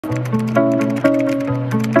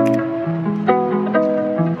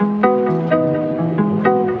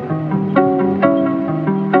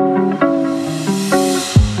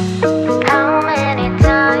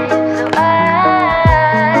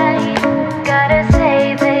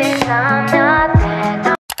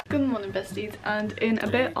and in a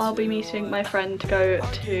bit I'll be meeting my friend to go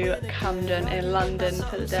to Camden in London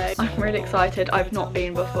for the day. I'm really excited, I've not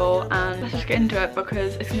been before, and let's just get into it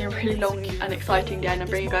because it's gonna be a really long and exciting day and I'm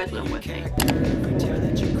bringing you guys along with me.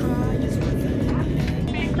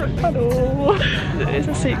 Secret tunnel! It is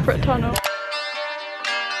a secret tunnel.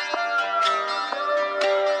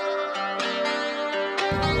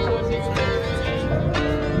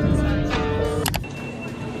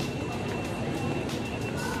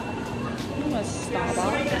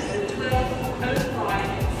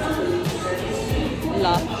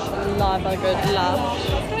 Lush, love a good Lush.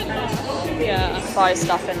 Yeah, buy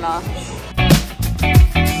stuff in Lush.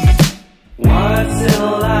 What's it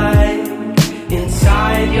like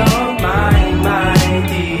inside your mind, my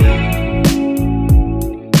dear?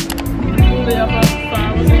 The other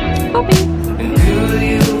flower, wasn't it? Poppy. And do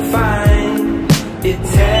you find it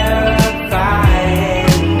terrifying?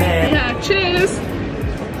 Yeah, cheers!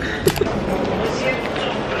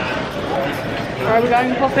 Where are we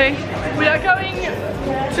going, Poppy? We are going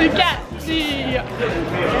to get the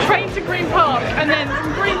train to Green Park, and then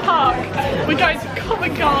from Green Park we're going to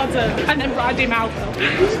Covent Garden and then Brandy Melville.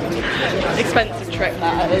 Expensive trip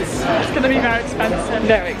that is. It's going to be very expensive.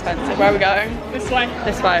 Very expensive. Where are we going? This way.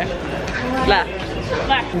 This way. Left.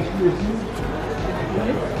 Left.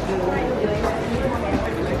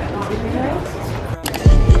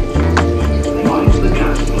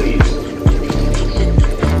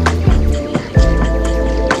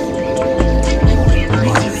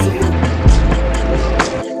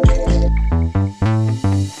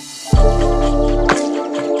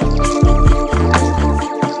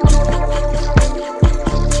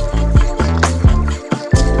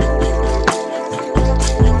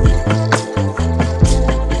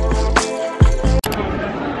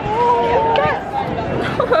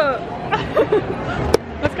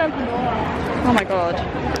 Let's go Pandora. Oh my god.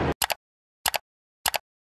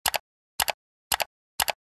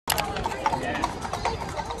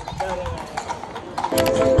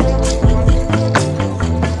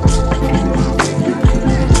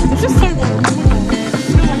 It's just so warm.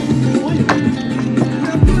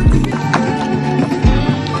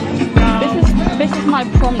 This is my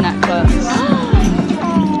prom necklace.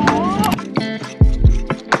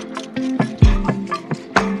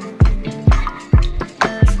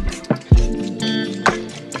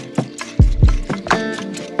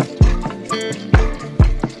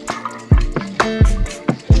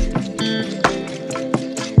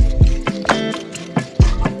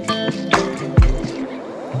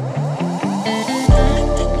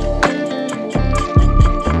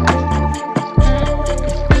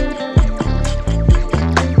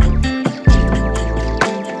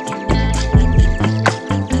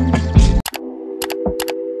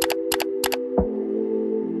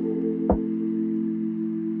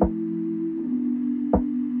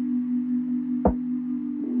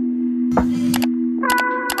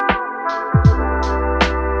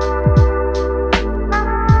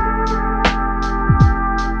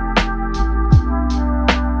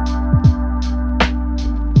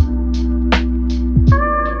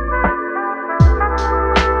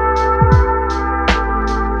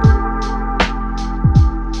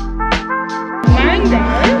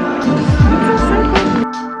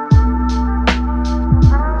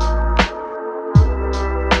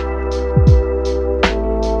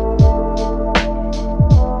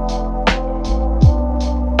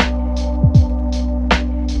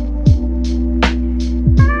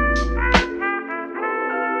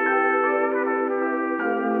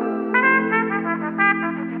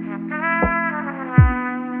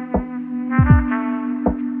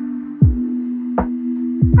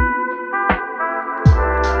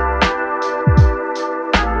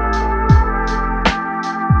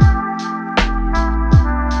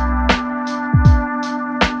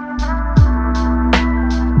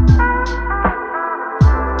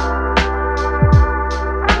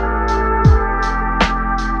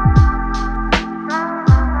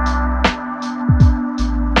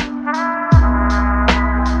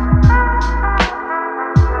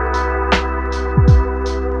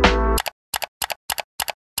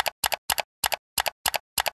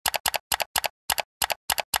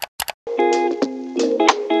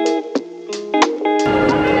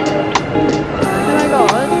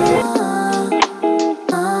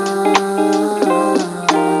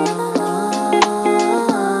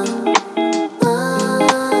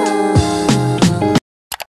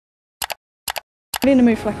 I'm in the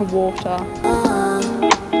mood for like a water.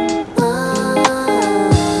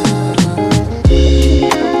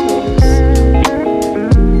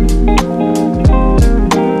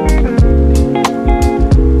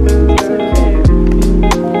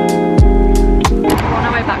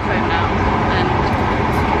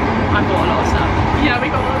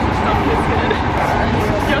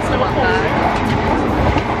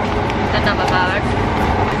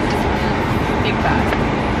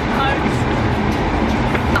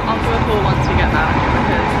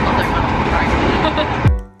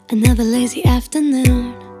 Busy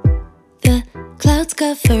afternoon, the clouds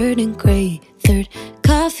covered in grey. Third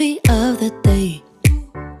coffee of the day.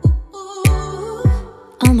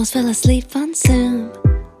 Almost fell asleep on Zoom.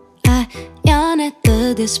 I yawn at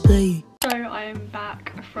the display. So I am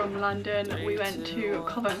back from London. We went to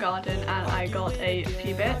Covent Garden and I got a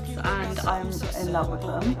few bits and I'm in love with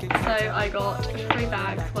them. So I got 3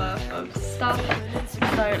 bags worth of stuff.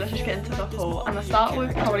 So let's just get into the haul. I'm gonna start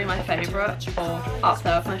with probably my favourite, or up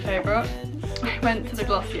there with my favourite. I went to the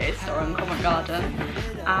Glossier store in Covent Garden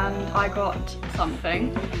and I got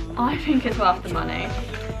something. I think it's worth the money.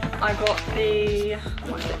 I got the,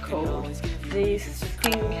 what's it called? The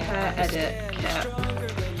skincare edit kit.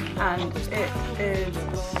 And it is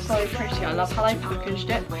so pretty. I love how they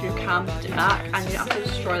packaged it because you can put it back and you don't have to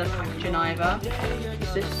destroy the packaging either.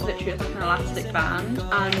 This is literally like an elastic band,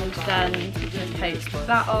 and then you can take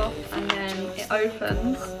that off and then it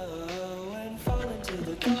opens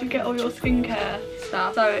and you get all your skincare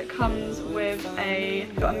stuff. So it comes with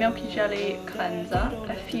you've got a milky jelly cleanser,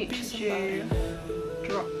 a future dew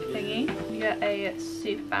drop thingy, you get a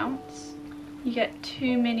super bounce, you get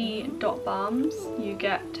 2 mini dot balms, you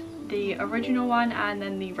get the original one and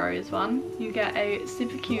then the rose one, you get a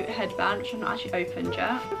super cute headband which I've not actually opened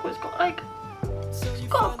yet. It's got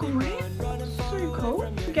a grip, so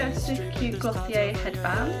cool. You get a super cute Glossier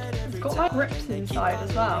headband. It's got like grips inside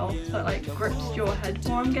as well, so it like grips your head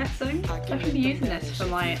more, I'm guessing. So I should be using this for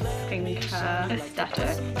my skincare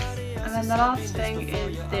aesthetics. And then the last thing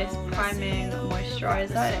is this priming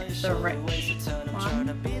moisturiser. It's the rich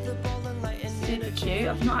one. Super cute.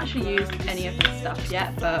 I've not actually used any of this stuff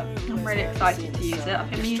yet, but I'm really excited to use it. I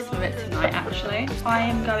think I'm going to use some of it tonight actually. I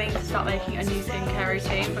am going to start making a new skincare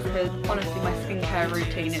routine because honestly my skincare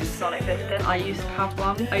routine is non-existent. I used to have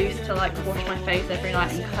one. I used to like wash my face every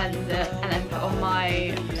night and cleanse it and then put on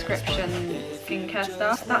my prescription skincare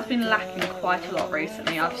stuff. That's been lacking quite a lot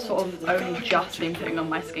recently. I've sort of only just been putting on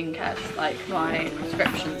my skincare, like my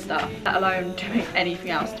prescription stuff, let alone doing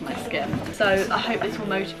anything else to my skin. So I hope this will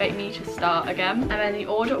motivate me to start again. And then the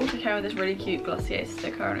order also came with this really cute Glossier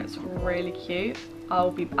sticker and it's really cute.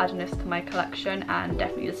 I'll be adding this to my collection and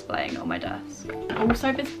definitely displaying it on my desk.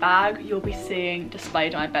 Also this bag you'll be seeing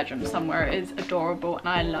displayed in my bedroom somewhere. It is adorable and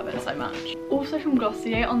I love it so much. Also from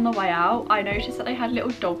Glossier on the way out I noticed that they had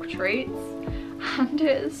little dog treats and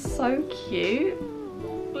it is so cute.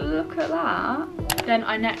 Look at that. Then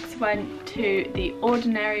I next went to The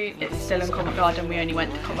Ordinary. It's still in Covent Garden. We only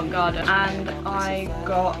went to Covent Garden. And I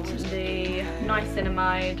got the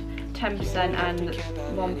niacinamide 10% and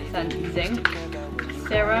 1% zinc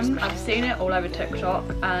serum. I've seen it all over TikTok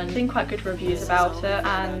and seen quite good reviews about it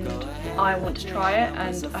and I want to try it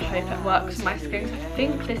and I hope it works for my skin. So I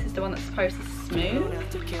think this is the one that's supposed to smooth.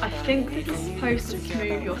 I think this is supposed to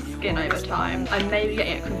smooth your skin over time. I may be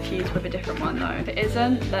getting it confused with a different one though. If it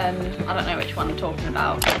isn't, then I don't know which one I'm talking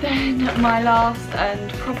about. Then my last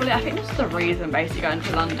and probably I think this is the reason basically going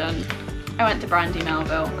to London. I went to Brandy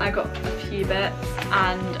Melville. I got a few bits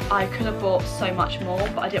and I could have bought so much more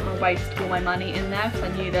but I didn't want to waste all my money in there because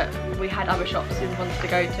I knew that we had other shops we wanted to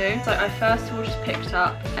go to. So I first of all just picked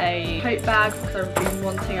up a tote bag because I've been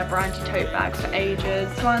wanting a Brandy tote bag for ages.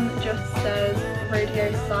 This one just says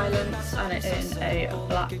Radio Silence and it is in a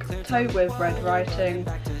black tote with red writing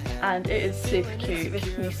and it is super cute. This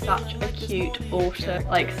is such a cute autumn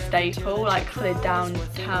like staple, like for the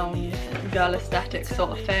downtown girl aesthetic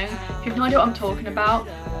sort of thing. If you have no idea what I'm talking about,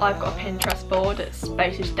 I've got a Pinterest board. It's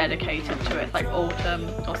basically dedicated to it, like autumn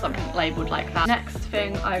or something labelled like that. Next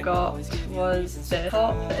thing I got was this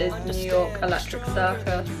top that is New York Electric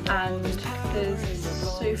Circus and it is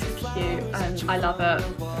super cute and I love it.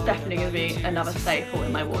 It's definitely going to be another staple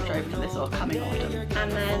in my wardrobe for this coming autumn.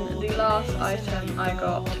 And then the last item I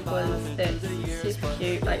got was this super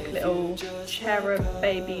cute like little cherub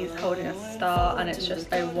babies holding a star and it's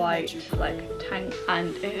just a white like tank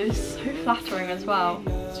and it is so flattering as well.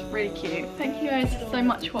 It's really cute. Thank you guys so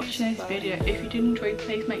much for watching this video. If you did enjoy,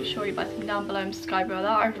 please make sure you button down below and subscribe over that.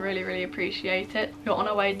 I really appreciate it. We're on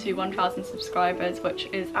our way to 1,000 subscribers, which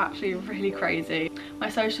is actually really crazy. My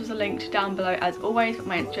socials are linked down below as always, but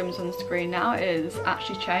my Instagram's on the screen now. It is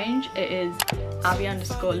actually changed. It is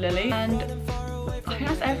Abby_Lily and I think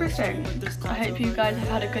that's everything. I hope you guys have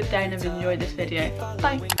had a good day and have enjoyed this video.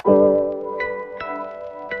 Bye!